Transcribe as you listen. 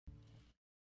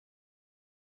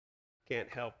can't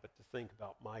help but to think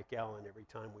about Mike Allen every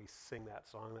time we sing that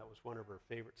song. That was one of her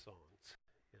favorite songs,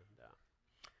 and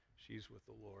she's with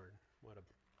the Lord. What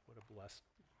a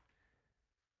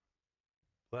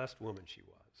blessed woman she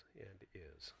was and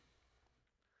is.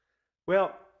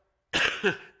 Well,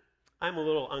 I'm a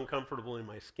little uncomfortable in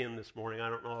my skin this morning. I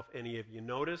don't know if any of you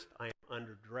noticed. I am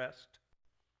underdressed.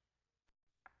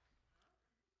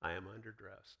 I am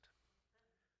underdressed.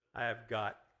 I have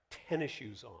got tennis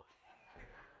shoes on.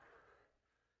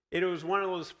 It was one of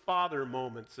those father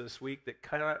moments this week that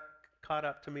caught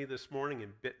up to me this morning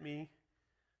and bit me.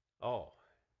 Oh,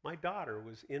 my daughter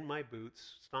was in my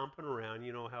boots, stomping around.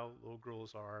 You know how little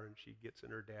girls are, and she gets in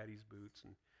her daddy's boots,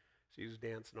 and she was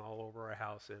dancing all over our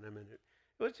house in them, and it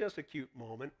was just a cute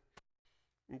moment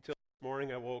until this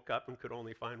morning I woke up and could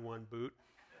only find one boot.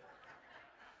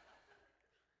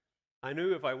 I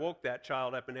knew if I woke that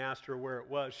child up and asked her where it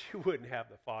was, she wouldn't have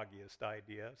the foggiest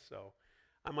idea, so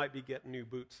I might be getting new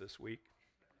boots this week.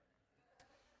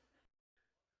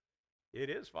 It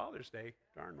is Father's Day,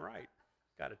 darn right.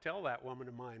 Got to tell that woman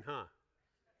of mine, huh?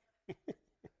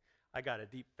 I got a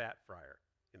deep fat fryer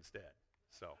instead,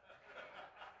 so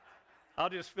I'll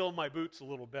just fill my boots a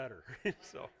little better.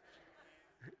 So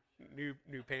new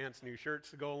pants, new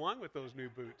shirts to go along with those new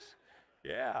boots.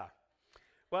 Yeah.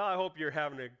 Well, I hope you're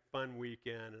having a fun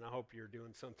weekend, and I hope you're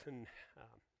doing something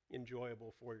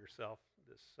enjoyable for yourself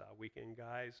this weekend,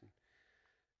 guys.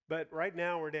 But right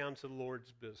now we're down to the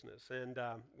Lord's business, and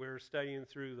we're studying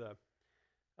through the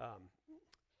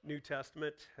New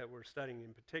Testament. We're studying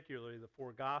in particularly the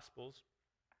four Gospels,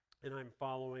 and I'm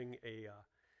following a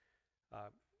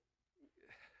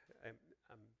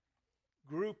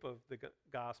group of the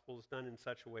Gospels done in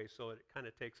such a way so that it kind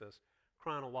of takes us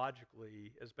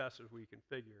chronologically, as best as we can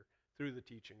figure, through the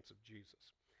teachings of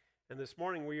Jesus. And this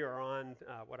morning we are on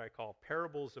what I call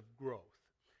parables of growth.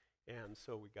 And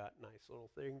so we got a nice little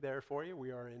thing there for you.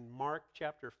 We are in Mark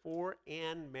chapter 4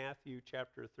 and Matthew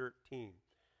chapter 13.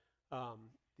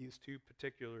 These two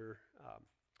particular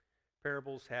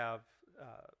parables have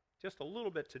just a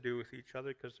little bit to do with each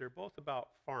other because they're both about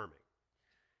farming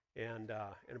and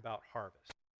about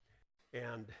harvest.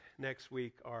 And next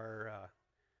week our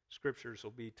scriptures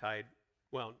will be tied.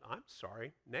 Well, I'm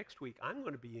sorry. Next week I'm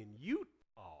going to be in Utah.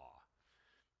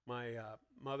 My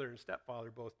mother and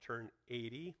stepfather both turned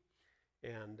 80,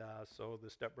 and so the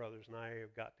stepbrothers and I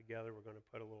have got together. We're going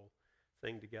to put a little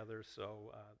thing together.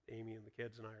 So Amy and the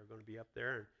kids and I are going to be up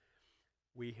there, and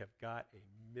we have got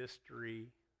a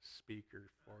mystery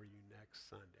speaker for you next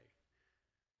Sunday.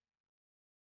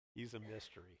 He's a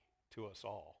mystery to us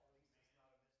all.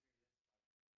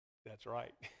 That's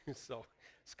right. So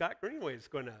Scott Greenway is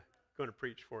going to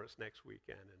preach for us next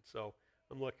weekend, and so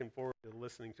I'm looking forward to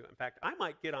listening to it. In fact, I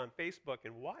might get on Facebook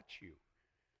and watch you.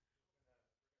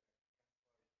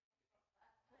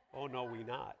 Oh, no, we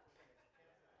not.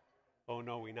 Oh,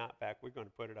 no, we not. In fact, we're going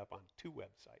to put it up on 2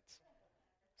 websites.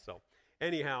 So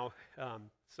anyhow,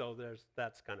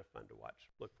 that's kind of fun to watch,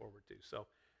 look forward to. So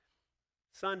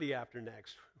Sunday after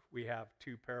next, we have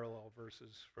 2 parallel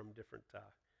verses from different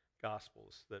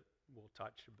Gospels that we'll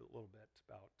touch a little bit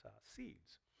about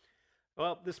seeds.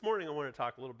 Well, this morning I want to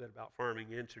talk a little bit about farming,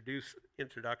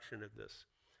 introduction of this.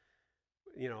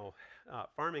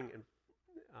 Farming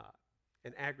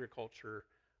and agriculture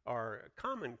are a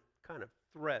common kind of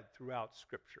thread throughout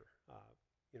Scripture.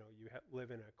 You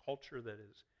live in a culture that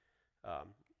is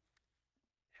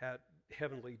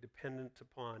heavily dependent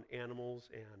upon animals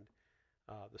and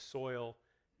the soil.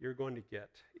 You're going to get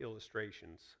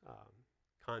illustrations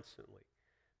constantly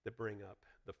that bring up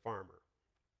the farmer.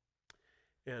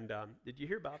 And did you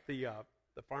hear about the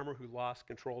farmer who lost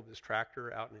control of his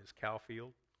tractor out in his cow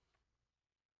field?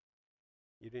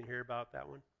 You didn't hear about that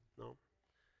one? No?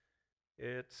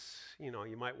 It's,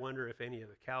 you might wonder if any of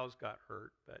the cows got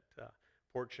hurt, but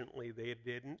fortunately they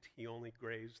didn't. He only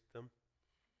grazed them.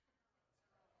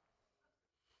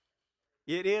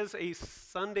 It is a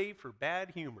Sunday for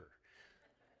bad humor.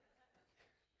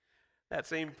 That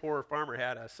same poor farmer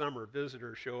had a summer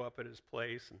visitor show up at his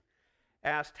place and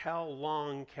asked how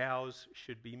long cows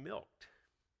should be milked.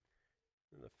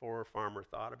 And the poor farmer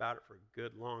thought about it for a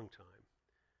good long time.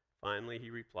 Finally, he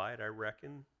replied, "I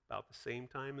reckon about the same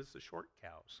time as the short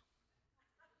cows."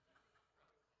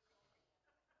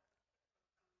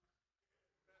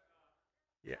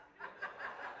 Yeah.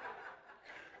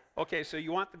 Okay, so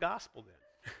you want the gospel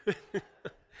then?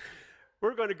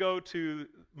 We're going to go to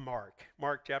Mark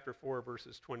chapter 4,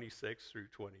 verses 26 through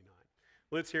 29.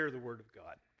 Let's hear the word of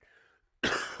God,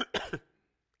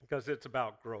 because it's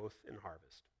about growth and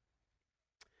harvest.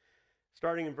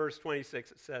 Starting in verse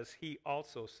 26, it says, "He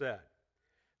also said,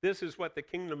 'This is what the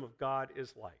kingdom of God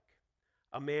is like.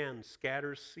 A man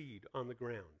scatters seed on the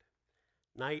ground.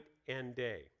 Night and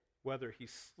day, whether he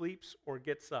sleeps or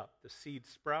gets up, the seed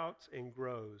sprouts and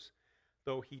grows,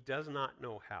 though he does not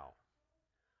know how.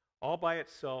 All by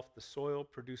itself, the soil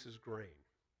produces grain.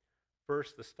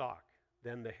 First the stalk,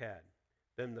 then the head,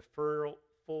 then the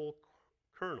full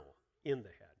kernel in the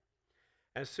head.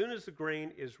 As soon as the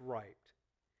grain is ripe,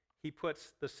 he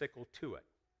puts the sickle to it,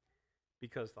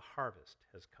 because the harvest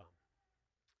has come.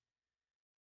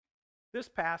 This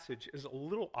passage is a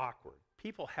little awkward.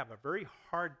 People have a very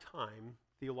hard time,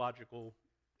 theological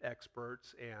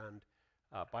experts and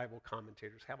Bible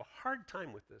commentators have a hard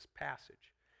time with this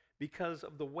passage because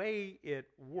of the way it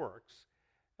works.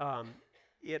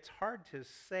 It's hard to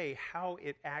say how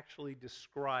it actually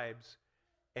describes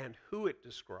and who it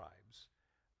describes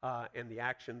and the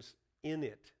actions in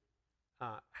it,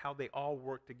 how they all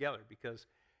work together, because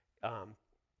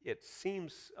it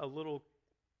seems a little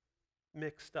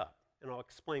mixed up, and I'll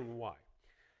explain why.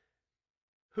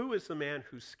 Who is the man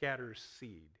who scatters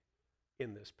seed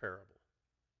in this parable?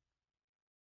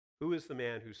 Who is the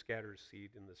man who scatters seed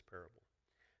in this parable?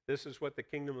 This is what the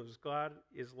kingdom of God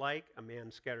is like. A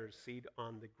man scatters seed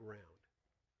on the ground.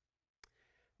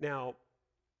 Now,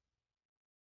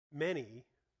 many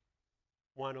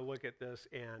want to look at this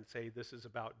and say this is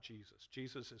about Jesus.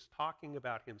 Jesus is talking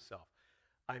about himself.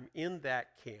 I'm in that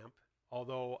camp,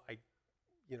 although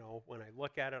when I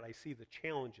look at it, I see the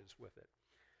challenges with it.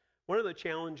 One of the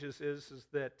challenges is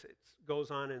that it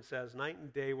goes on and says, night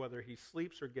and day, whether he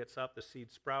sleeps or gets up, the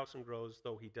seed sprouts and grows,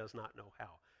 though he does not know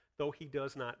how. Though he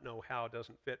does not know how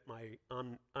doesn't fit my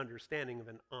understanding of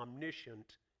an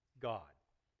omniscient God,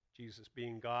 Jesus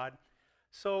being God.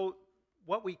 So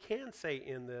what we can say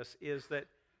in this is that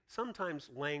sometimes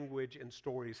language and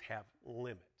stories have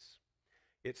limits.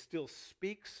 It still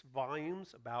speaks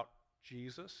volumes about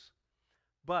Jesus,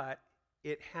 but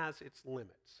it has its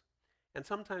limits. And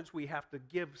sometimes we have to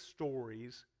give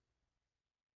stories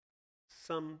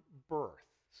some birth,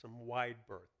 some wide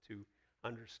birth to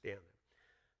understand them.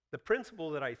 The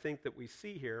principle that I think that we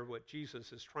see here, what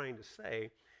Jesus is trying to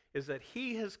say, is that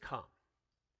he has come.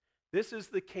 This is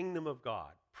the kingdom of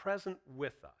God, present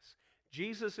with us.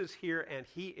 Jesus is here and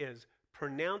he is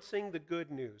pronouncing the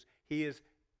good news. He is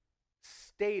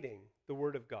stating the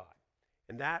word of God.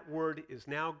 And that word is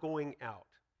now going out.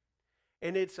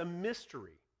 And it's a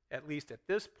mystery, at least at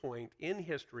this point in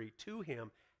history, to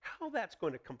him, how that's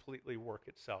going to completely work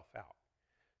itself out.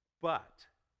 But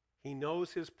he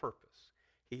knows his purpose.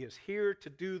 He is here to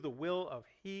do the will of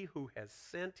he who has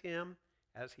sent him,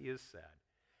 as he has said.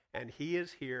 And he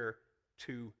is here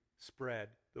to spread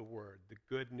the word, the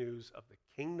good news of the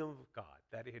kingdom of God,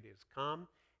 that it is come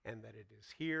and that it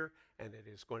is here and it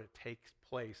is going to take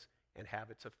place and have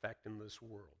its effect in this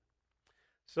world.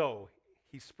 So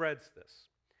he spreads this.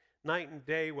 Night and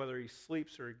day, whether he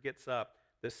sleeps or gets up,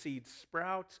 the seed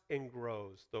sprouts and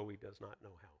grows, though he does not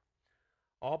know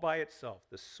how. All by itself,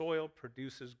 the soil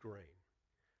produces grain.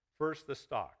 First the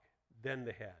stalk, then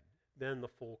the head, then the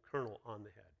full kernel on the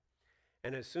head.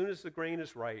 And as soon as the grain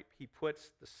is ripe, he puts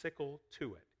the sickle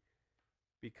to it,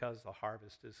 because the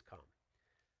harvest has come.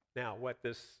 Now, what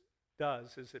this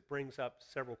does is it brings up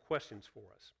several questions for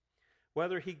us.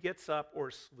 Whether he gets up or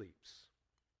sleeps.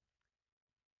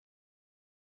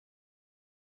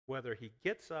 Whether he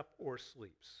gets up or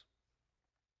sleeps.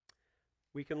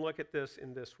 We can look at this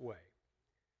in this way.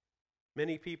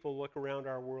 Many people look around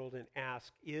our world and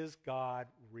ask, is God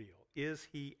real? Is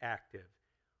he active?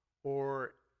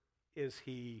 Or is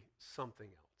he something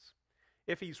else?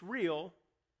 If he's real,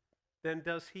 then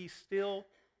does he still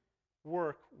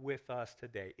work with us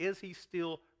today? Is he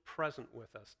still present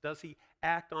with us? Does he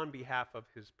act on behalf of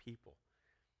his people?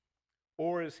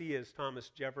 Or is he, as Thomas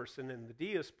Jefferson and the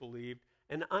deists believed,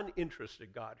 an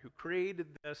uninterested God who created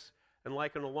this and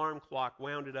like an alarm clock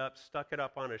wound it up, stuck it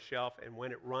up on a shelf, and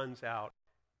when it runs out,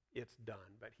 it's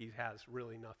done, but he has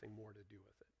really nothing more to do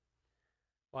with it?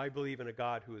 Well, I believe in a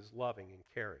God who is loving and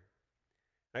caring.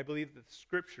 I believe that the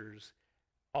scriptures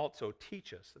also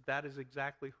teach us that that is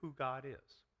exactly who God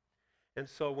is. And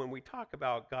so when we talk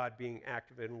about God being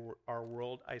active in our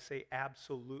world, I say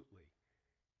absolutely,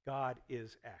 God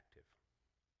is active.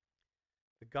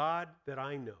 The God that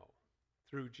I know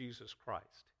through Jesus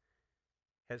Christ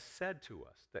has said to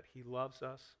us that he loves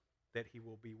us, that he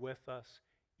will be with us,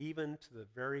 even to the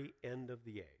very end of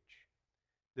the age.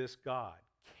 This God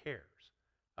cares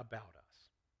about us.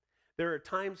 There are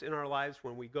times in our lives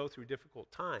when we go through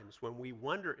difficult times when we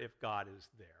wonder if God is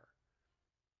there.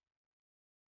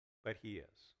 But he is.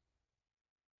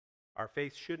 Our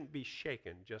faith shouldn't be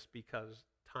shaken just because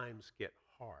times get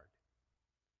hard,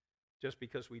 just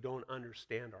because we don't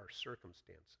understand our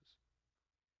circumstances.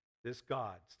 This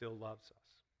God still loves us.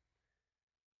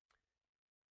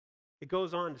 It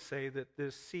goes on to say that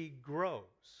this seed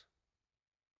grows.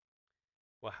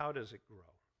 Well, how does it grow?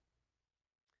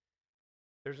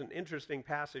 There's an interesting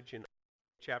passage in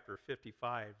chapter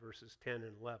 55, verses 10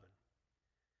 and 11.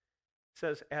 It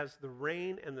says, "As the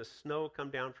rain and the snow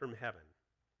come down from heaven,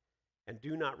 and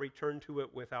do not return to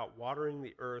it without watering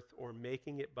the earth or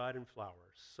making it bud and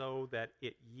flower, so that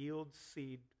it yields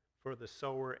seed for the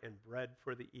sower and bread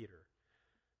for the eater,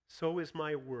 so is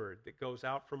my word that goes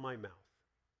out from my mouth.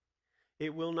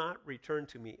 It will not return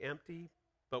to me empty,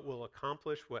 but will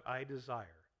accomplish what I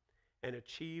desire and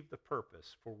achieve the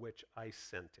purpose for which I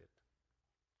sent it."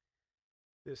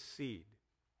 This seed,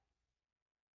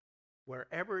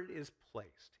 wherever it is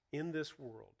placed in this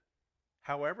world,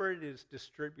 however it is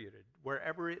distributed,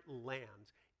 wherever it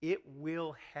lands, it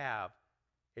will have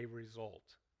a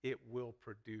result. It will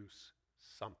produce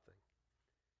something.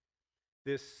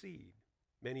 This seed,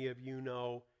 many of you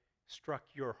know,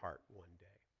 struck your heart one day.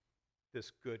 This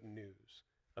good news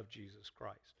of Jesus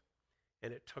Christ.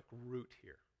 And it took root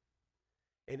here.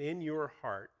 And in your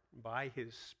heart, by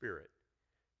his Spirit,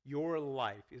 your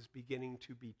life is beginning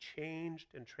to be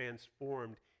changed and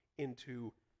transformed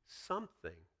into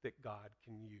something that God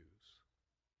can use.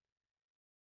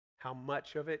 How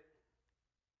much of it,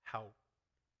 how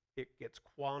it gets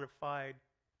quantified,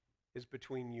 is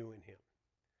between you and him.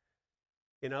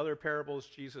 In other parables,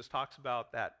 Jesus talks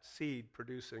about that seed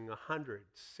producing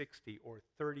 160 or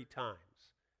 30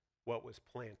 times what was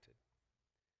planted.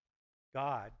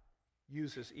 God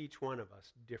uses each one of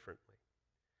us differently.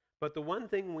 But the one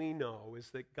thing we know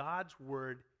is that God's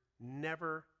word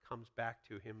never comes back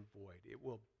to him void. It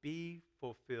will be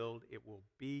fulfilled. It will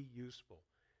be useful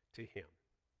to him.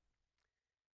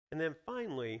 And then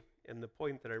finally, and the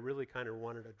point that I really kind of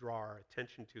wanted to draw our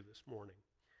attention to this morning,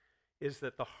 is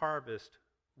that the harvest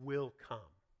will come.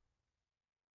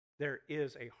 There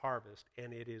is a harvest,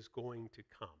 and it is going to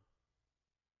come.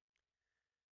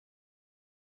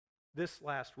 This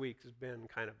last week has been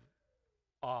kind of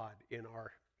odd in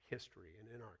our history and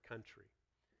in our country.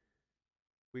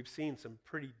 We've seen some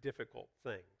pretty difficult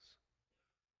things.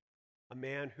 A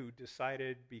man who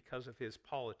decided, because of his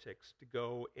politics, to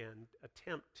go and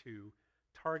attempt to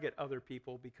target other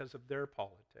people because of their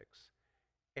politics,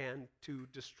 and to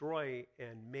destroy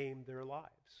and maim their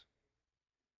lives.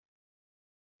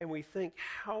 And we think,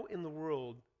 how in the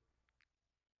world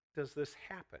does this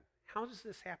happen? How does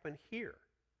this happen here?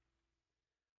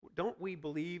 Don't we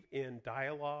believe in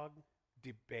dialogue,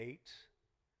 debate?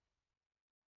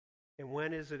 And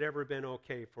when has it ever been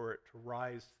okay for it to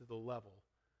rise to the level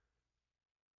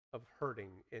of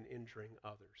hurting and injuring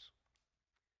others?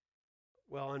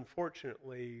 Well,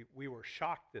 unfortunately, we were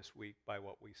shocked this week by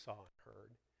what we saw and heard.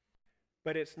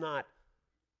 But it's not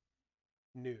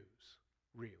news,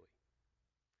 really.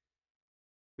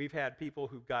 We've had people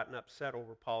who've gotten upset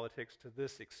over politics to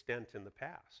this extent in the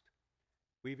past.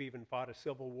 We've even fought a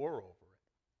civil war over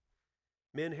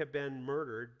it. Men have been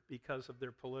murdered because of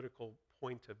their political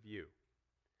point of view.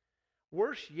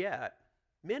 Worse yet,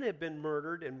 men have been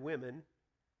murdered, and women,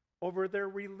 over their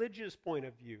religious point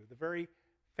of view, the very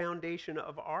foundation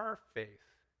of our faith.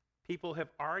 People have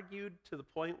argued to the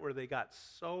point where they got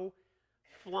so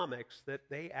flummoxed that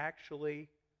they actually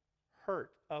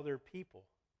hurt other people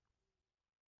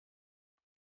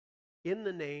in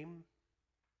the name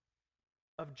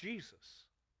of Jesus.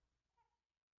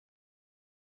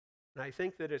 And I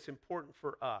think that it's important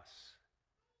for us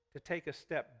to take a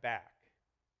step back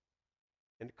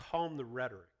and calm the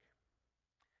rhetoric.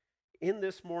 In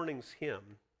this morning's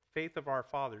hymn, Faith of Our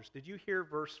Fathers, did you hear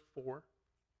verse 4?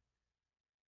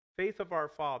 Faith of our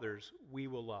fathers we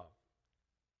will love,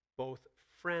 both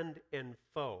friend and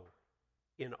foe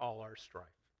in all our strife,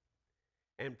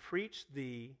 and preach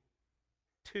thee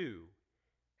too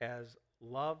as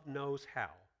love knows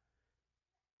how,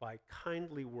 by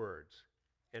kindly words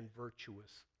and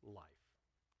virtuous life.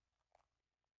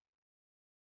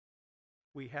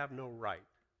 We have no right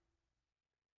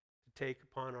to take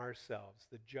upon ourselves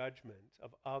the judgment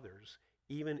of others,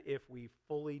 even if we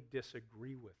fully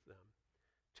disagree with them,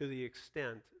 to the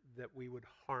extent that we would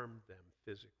harm them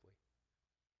physically.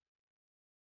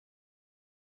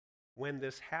 When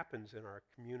this happens in our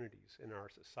communities, in our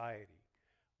society,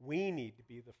 we need to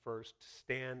be the first to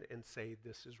stand and say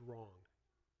this is wrong.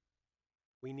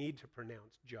 We need to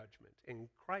pronounce judgment. And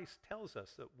Christ tells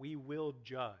us that we will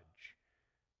judge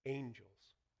angels.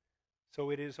 So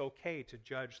it is okay to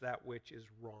judge that which is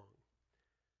wrong.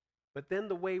 But then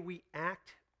the way we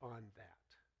act on that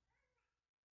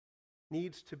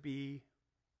needs to be,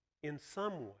 in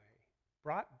some way,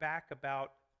 brought back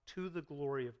about to the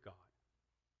glory of God.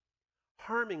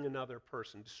 harming another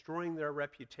person, destroying their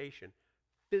reputation,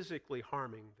 physically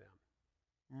harming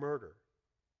them, murder,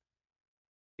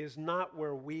 is not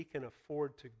where we can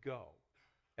afford to go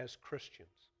as Christians.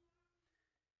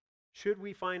 Should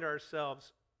we find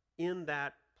ourselves in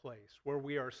that place where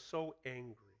we are so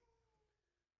angry,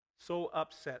 so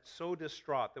upset, so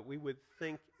distraught that we would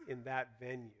think in that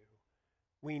venue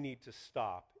we need to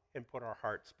stop and put our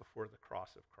hearts before the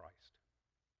cross of Christ?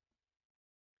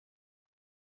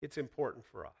 It's important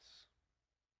for us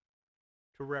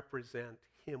to represent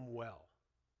him well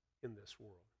in this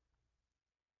world.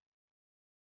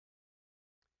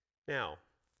 Now,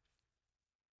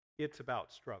 it's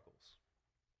about struggles.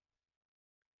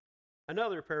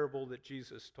 Another parable that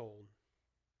Jesus told,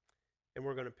 and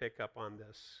we're going to pick up on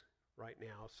this right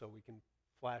now so we can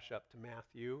flash up to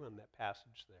Matthew and that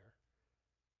passage there.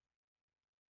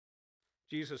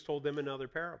 Jesus told them another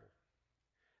parable.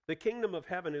 The kingdom of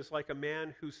heaven is like a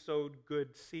man who sowed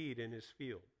good seed in his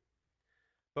field.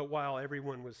 But while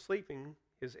everyone was sleeping,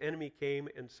 his enemy came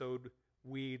and sowed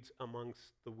weeds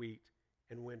amongst the wheat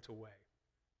and went away.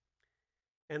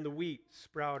 And the wheat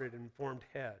sprouted and formed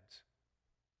heads.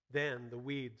 Then the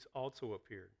weeds also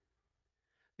appeared.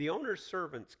 The owner's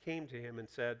servants came to him and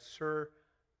said, "Sir,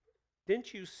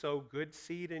 didn't you sow good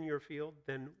seed in your field?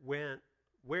 Then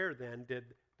where then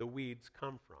did the weeds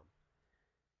come from?"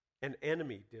 "An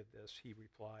enemy did this," he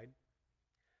replied.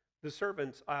 The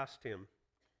servants asked him,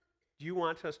 "Do you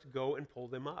want us to go and pull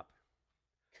them up?"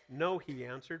 "No," he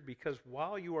answered, "because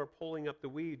while you are pulling up the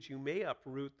weeds, you may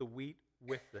uproot the wheat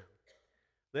with them.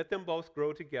 Let them both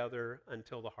grow together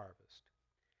until the harvest.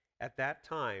 At that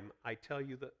time, I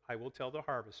will tell the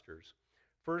harvesters,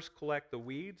 first collect the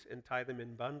weeds and tie them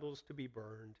in bundles to be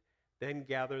burned, then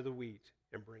gather the wheat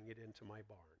and bring it into my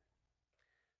barn."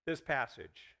 This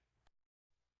passage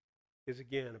is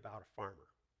again about a farmer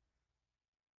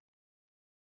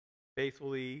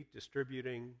faithfully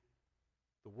distributing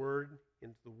the word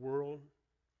into the world.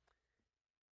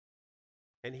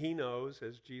 And he knows,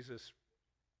 as Jesus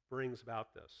brings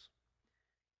about this,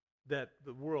 that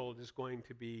the world is going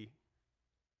to be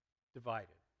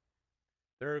divided.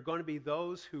 There are going to be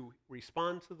those who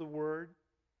respond to the word,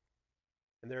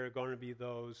 and there are going to be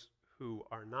those who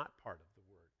are not part of the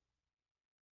word.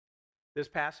 This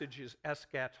passage is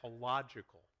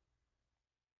eschatological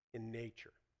in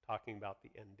nature, talking about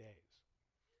the end days.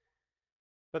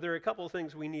 But there are a couple of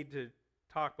things we need to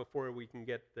talk before we can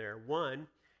get there. One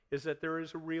is that there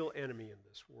is a real enemy in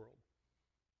this world.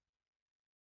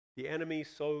 The enemy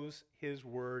sows his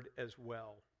word as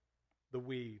well, the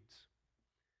weeds.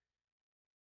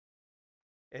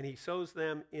 And he sows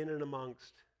them in and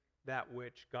amongst that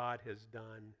which God has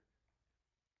done.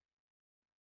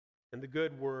 And the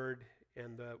good word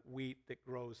and the wheat that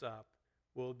grows up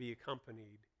will be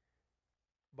accompanied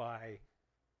by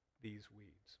these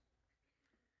weeds.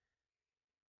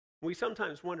 We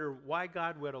sometimes wonder why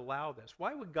God would allow this.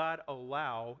 Why would God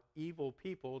allow evil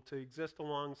people to exist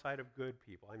alongside of good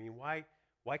people? I mean, why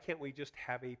can't we just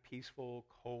have a peaceful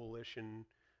coalition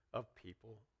of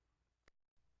people?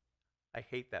 I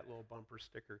hate that little bumper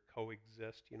sticker,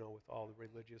 coexist, with all the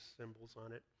religious symbols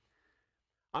on it.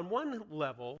 On one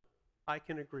level, I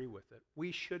can agree with it.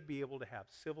 We should be able to have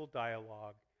civil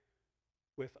dialogue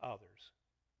with others.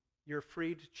 You're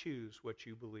free to choose what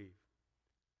you believe.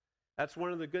 That's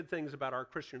one of the good things about our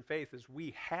Christian faith is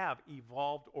we have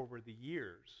evolved over the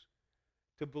years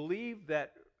to believe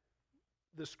that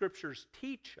the scriptures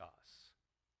teach us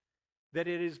that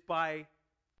it is by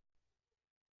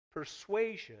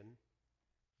persuasion,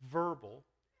 verbal,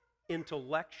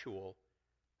 intellectual,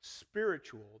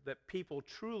 spiritual, that people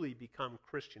truly become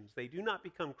Christians. They do not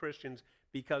become Christians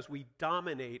because we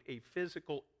dominate a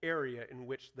physical area in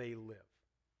which they live.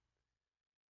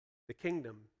 The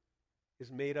kingdom is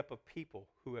made up of people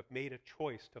who have made a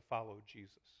choice to follow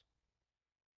Jesus.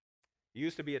 It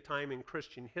used to be a time in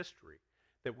Christian history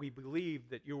that we believed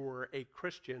that you were a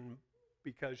Christian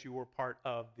because you were part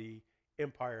of the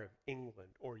Empire of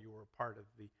England, or you were part of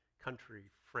the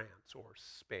country France or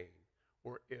Spain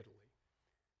or Italy.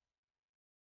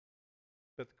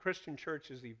 But the Christian church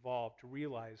has evolved to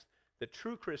realize that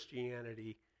true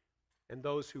Christianity and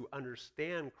those who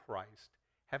understand Christ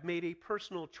have made a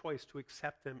personal choice to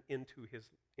accept them into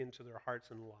their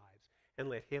hearts and lives and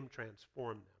let him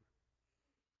transform them.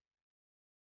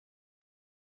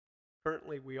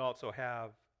 Currently, we also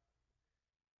have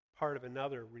part of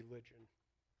another religion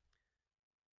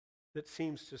that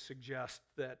seems to suggest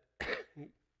that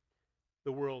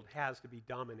the world has to be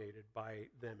dominated by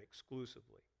them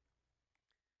exclusively.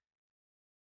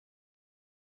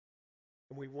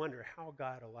 And we wonder how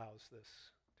God allows this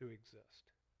to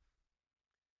exist.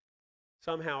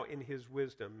 Somehow in his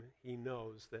wisdom, he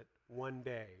knows that one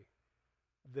day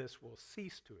this will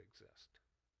cease to exist.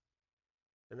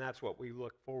 And that's what we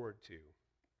look forward to.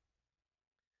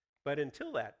 But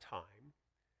until that time,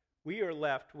 we are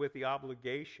left with the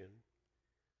obligation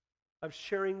of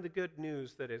sharing the good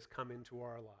news that has come into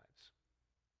our lives.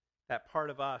 That part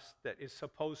of us that is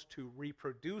supposed to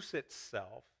reproduce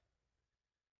itself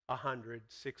 100,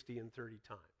 60, and 30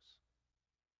 times.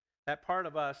 That part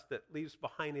of us that leaves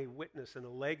behind a witness and a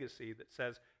legacy that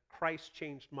says, Christ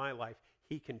changed my life,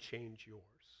 he can change yours.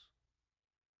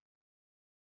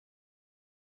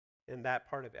 And that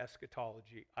part of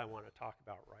eschatology I want to talk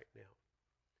about right now.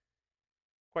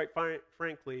 Quite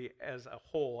frankly, as a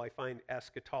whole, I find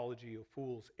eschatology a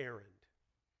fool's errand.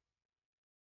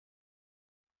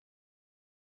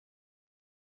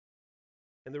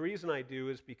 And the reason I do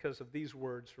is because of these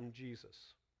words from Jesus.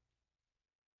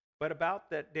 But about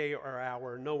that day or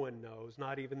hour no one knows,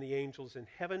 not even the angels in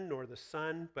heaven nor the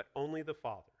Son, but only the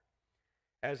Father.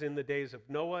 As in the days of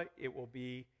Noah, it will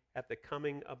be at the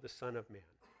coming of the Son of Man.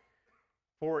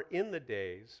 For in the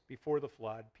days before the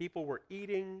flood, people were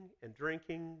eating and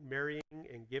drinking, marrying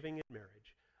and giving in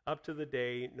marriage, up to the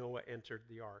day Noah entered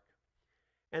the ark.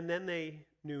 And then they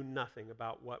knew nothing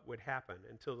about what would happen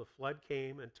until the flood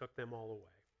came and took them all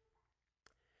away.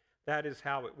 That is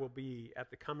how it will be at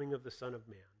the coming of the Son of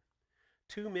Man.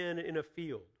 2 men in a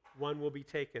field, one will be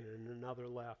taken and another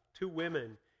left. 2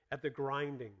 women at the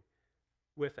grinding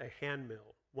with a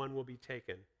handmill, one will be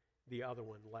taken, the other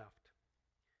one left.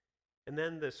 And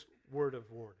then this word of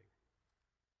warning.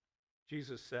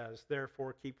 Jesus says,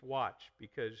 therefore keep watch,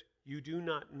 because you do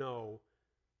not know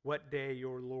what day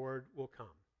your Lord will come.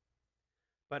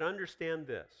 But understand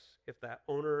this, if the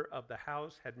owner of the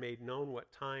house had made known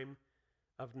what time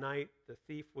of night the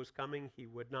thief was coming, he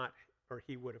would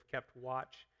have kept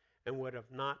watch and would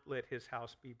have not let his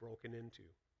house be broken into.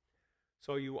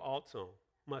 So you also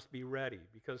must be ready,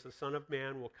 because the Son of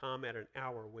Man will come at an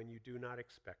hour when you do not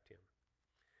expect him.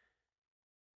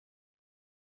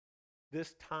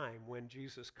 This time when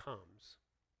Jesus comes,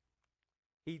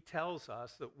 he tells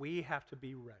us that we have to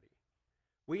be ready.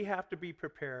 We have to be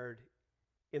prepared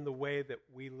in the way that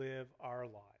we live our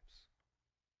lives.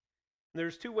 And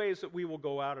there's 2 ways that we will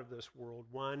go out of this world.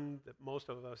 One that most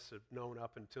of us have known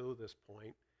up until this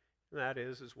point, and that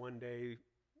is one day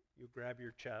you grab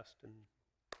your chest and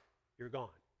you're gone.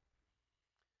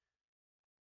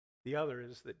 The other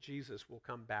is that Jesus will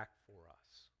come back for us.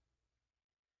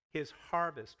 His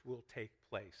harvest will take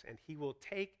place, and he will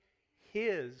take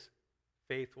his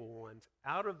faithful ones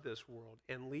out of this world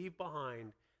and leave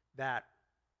behind that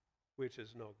which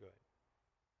is no good,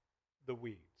 the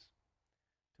weeds,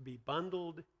 to be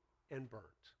bundled and burnt.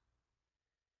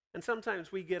 And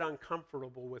sometimes we get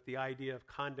uncomfortable with the idea of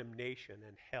condemnation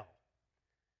and hell,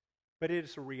 but it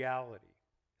is a reality.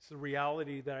 It's a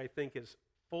reality that I think is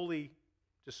fully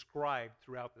described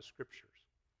throughout the Scriptures.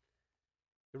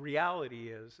 The reality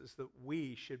is that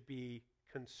we should be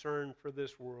concerned for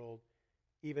this world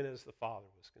even as the Father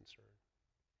was concerned.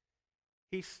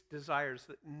 He desires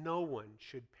that no one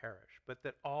should perish, but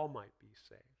that all might be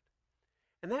saved.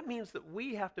 And that means that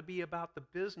we have to be about the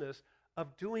business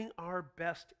of doing our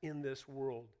best in this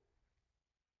world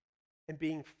and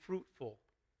being fruitful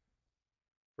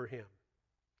for him.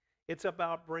 It's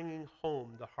about bringing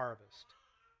home the harvest.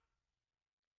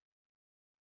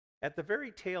 At the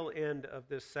very tail end of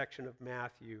this section of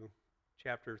Matthew,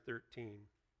 chapter 13,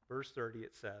 verse 30,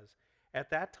 it says, "At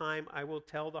that time I will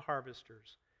tell the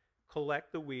harvesters,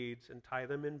 collect the weeds and tie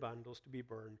them in bundles to be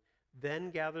burned, then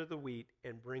gather the wheat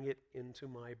and bring it into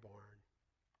my barn."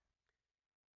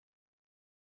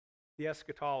 The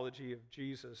eschatology of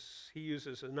Jesus, he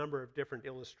uses a number of different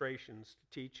illustrations to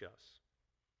teach us.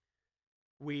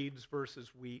 Weeds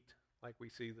versus wheat, like we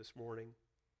see this morning.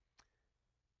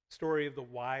 Story of the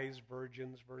wise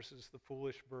virgins versus the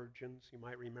foolish virgins. You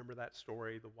might remember that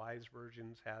story. The wise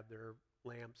virgins had their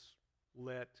lamps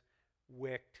lit,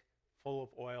 wicked, full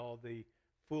of oil. The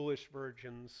foolish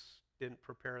virgins didn't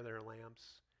prepare their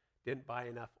lamps, didn't buy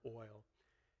enough oil.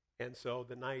 And so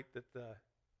the night that the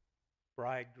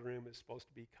bridegroom is supposed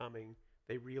to be coming,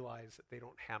 they realized that they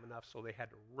don't have enough, so they had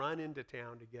to run into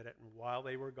town to get it. And while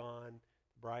they were gone,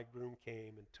 the bridegroom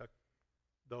came and took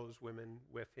those women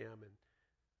with him, and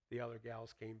the other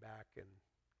gals came back and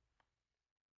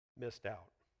missed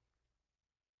out.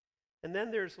 And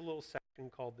then there's a little section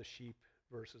called the sheep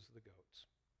versus the goats.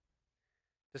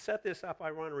 To set this up,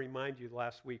 I want to remind you,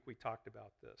 last week we talked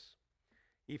about this.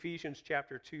 Ephesians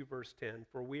chapter 2, verse 10,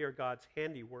 "For we are God's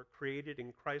handiwork, created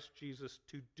in Christ Jesus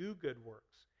to do good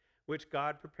works, which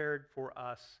God prepared for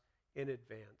us in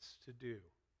advance to do."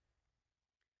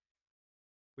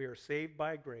 We are saved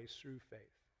by grace through faith.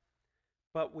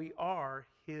 But we are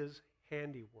his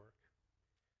handiwork,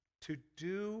 to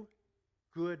do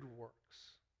good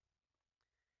works.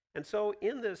 And so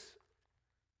in this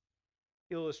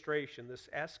illustration, this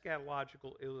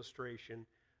eschatological illustration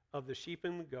of the sheep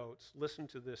and the goats, listen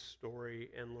to this story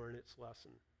and learn its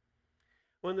lesson.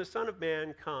 When the Son of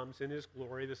Man comes in his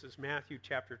glory, this is Matthew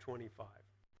chapter 25.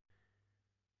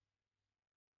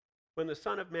 When the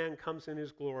Son of Man comes in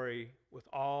his glory with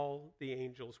all the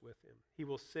angels with him, he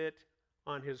will sit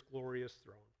on his glorious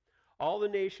throne. All the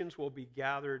nations will be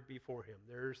gathered before him.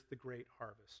 There's the great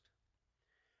harvest.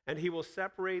 And he will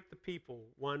separate the people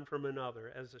one from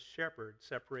another, as a shepherd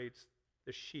separates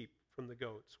the sheep from the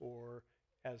goats, or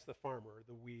as the farmer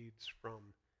the weeds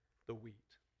from the wheat.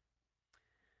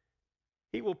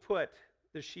 He will put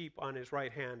the sheep on his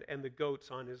right hand and the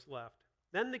goats on his left.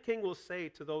 Then the king will say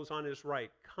to those on his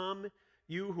right, "Come,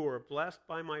 you who are blessed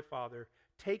by my Father,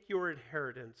 take your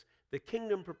inheritance, the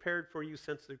kingdom prepared for you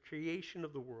since the creation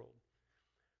of the world.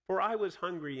 For I was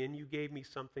hungry, and you gave me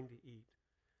something to eat.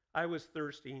 I was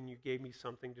thirsty, and you gave me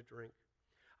something to drink.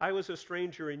 I was a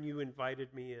stranger, and you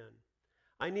invited me in.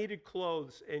 I needed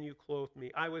clothes, and you clothed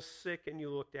me. I was sick, and you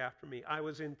looked after me. I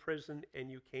was in prison, and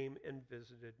you came and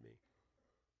visited me."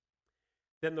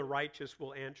 Then the righteous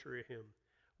will answer him,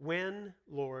 "When,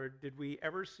 Lord, did we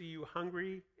ever see you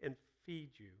hungry and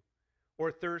feed you,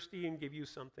 or thirsty and give you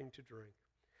something to drink?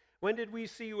 When did we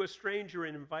see you a stranger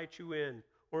and invite you in,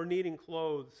 or needing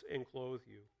clothes and clothe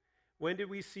you? When did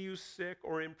we see you sick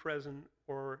or in prison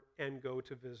and go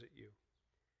to visit you?"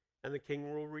 And the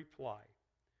king will reply,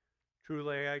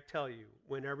 "Truly I tell you,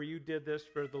 whenever you did this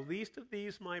for the least of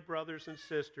these my brothers and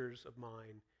sisters of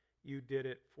mine, you did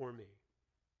it for me."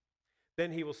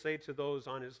 Then he will say to those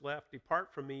on his left,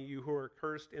 "Depart from me, you who are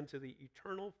cursed, into the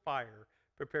eternal fire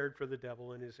prepared for the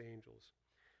devil and his angels.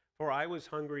 For I was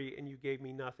hungry, and you gave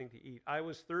me nothing to eat. I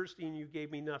was thirsty, and you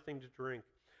gave me nothing to drink.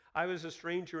 I was a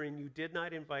stranger, and you did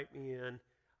not invite me in.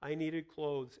 I needed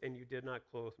clothes, and you did not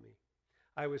clothe me.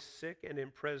 I was sick and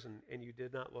in prison, and you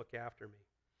did not look after me."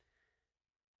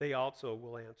 They also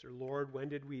will answer, "Lord, when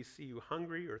did we see you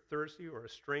hungry or thirsty or a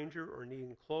stranger or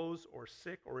needing clothes or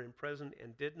sick or in prison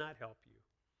and did not help you?"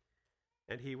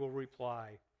 And he will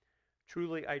reply,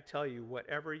 "Truly I tell you,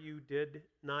 whatever you did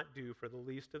not do for the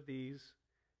least of these,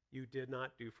 you did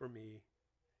not do for me."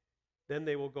 Then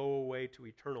they will go away to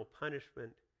eternal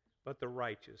punishment, but the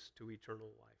righteous to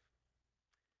eternal life.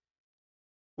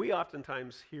 We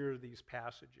oftentimes hear these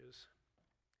passages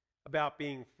about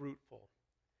being fruitful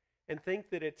and think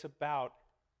that it's about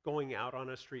going out on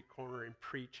a street corner and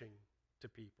preaching to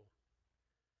people,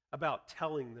 about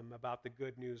telling them about the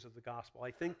good news of the gospel.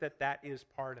 I think that that is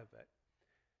part of it.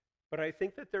 But I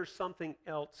think that there's something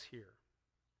else here,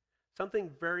 something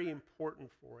very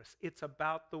important for us. It's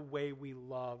about the way we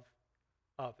love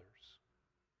others.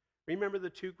 Remember the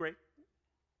two great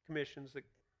commissions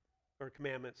or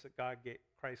commandments that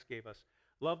Christ gave us.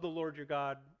 Love the Lord your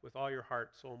God with all your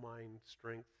heart, soul, mind,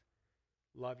 strength.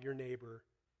 Love your neighbor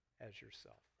as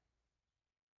yourself.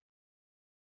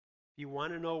 If you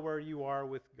want to know where you are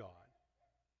with God,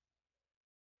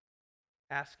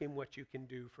 ask him what you can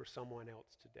do for someone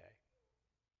else today.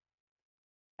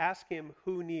 Ask him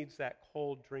who needs that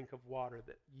cold drink of water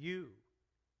that you,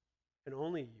 and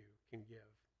only you, can give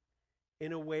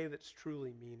in a way that's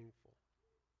truly meaningful.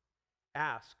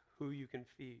 Ask who you can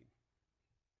feed.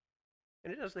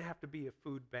 And it doesn't have to be a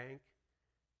food bank.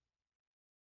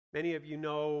 Many of you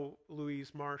know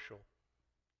Louise Marshall,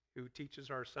 who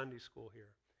teaches our Sunday school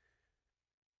here.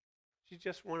 She's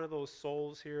just one of those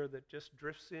souls here that just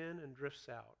drifts in and drifts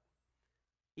out.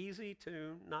 Easy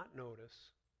to not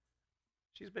notice.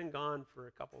 She's been gone for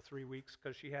a couple, 3 weeks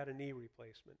because she had a knee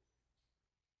replacement.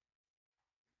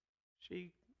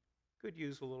 She could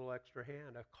use a little extra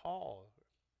hand, a call,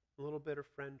 a little bit of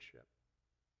friendship.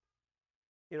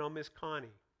 You know, Miss Connie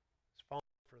has fallen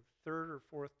for the third or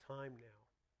fourth time now.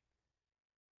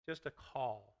 Just a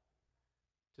call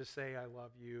to say, "I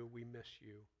love you, we miss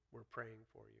you, we're praying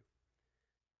for you."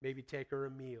 Maybe take her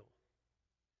a meal.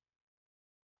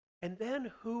 And then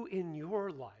who in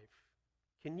your life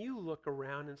can you look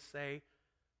around and say,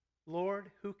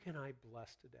 "Lord, who can I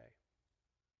bless today?"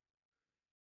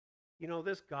 You know,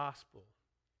 this gospel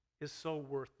is so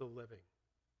worth the living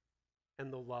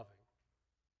and the loving.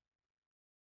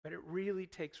 But it really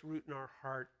takes root in our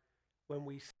heart when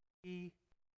we see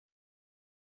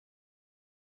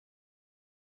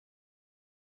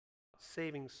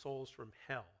saving souls from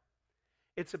hell.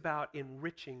 It's about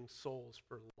enriching souls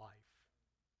for life.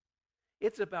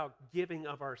 It's about giving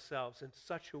of ourselves in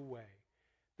such a way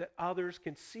that others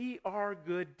can see our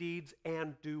good deeds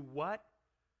and do what?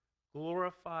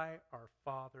 glorify our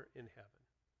Father in heaven.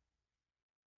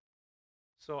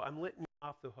 So I'm letting you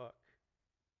off the hook.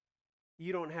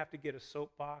 You don't have to get a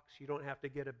soapbox. You don't have to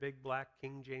get a big black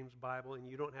King James Bible, and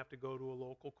you don't have to go to a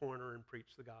local corner and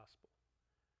preach the gospel.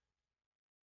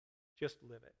 Just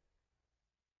live it.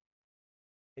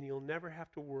 And you'll never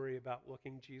have to worry about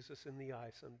looking Jesus in the eye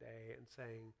someday and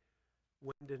saying,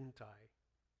 when didn't I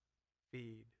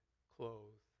feed, clothe?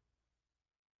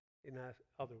 In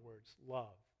other words,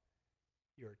 love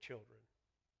your children.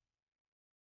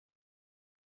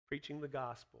 Preaching the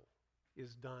gospel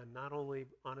is done not only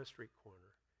on a street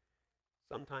corner.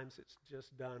 Sometimes it's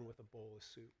just done with a bowl of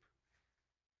soup.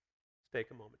 Let's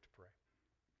take a moment to pray.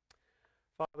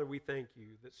 Father, we thank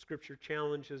you that Scripture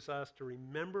challenges us to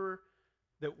remember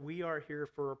that we are here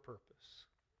for a purpose.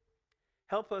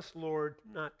 Help us, Lord,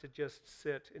 not to just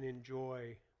sit and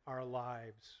enjoy our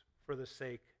lives for the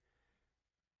sake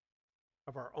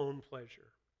of our own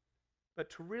pleasure, but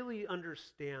to really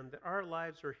understand that our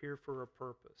lives are here for a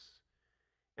purpose,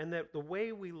 and that the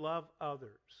way we love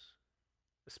others,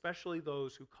 especially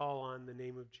those who call on the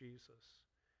name of Jesus,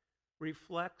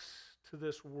 reflects to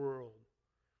this world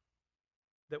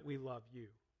that we love you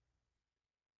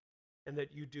and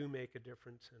that you do make a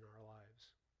difference in our lives.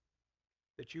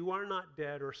 That you are not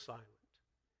dead or silent,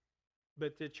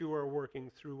 but that you are working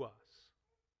through us.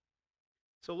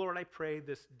 So, Lord, I pray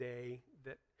this day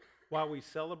that while we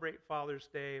celebrate Father's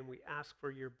Day and we ask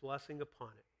for your blessing upon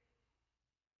it,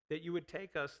 that you would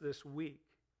take us this week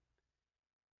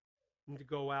and to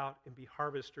go out and be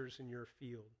harvesters in your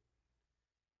field.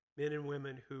 Men and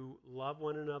women who love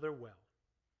one another well,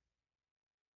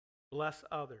 bless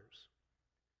others,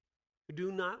 who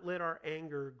do not let our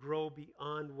anger grow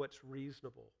beyond what's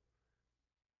reasonable,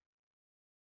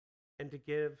 and to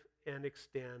give and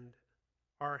extend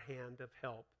our hand of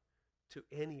help to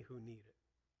any who need it,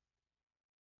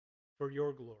 for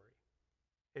your glory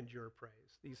and your praise.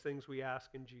 These things we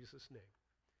ask in Jesus' name.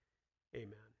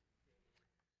 Amen.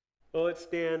 Well, let's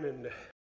stand and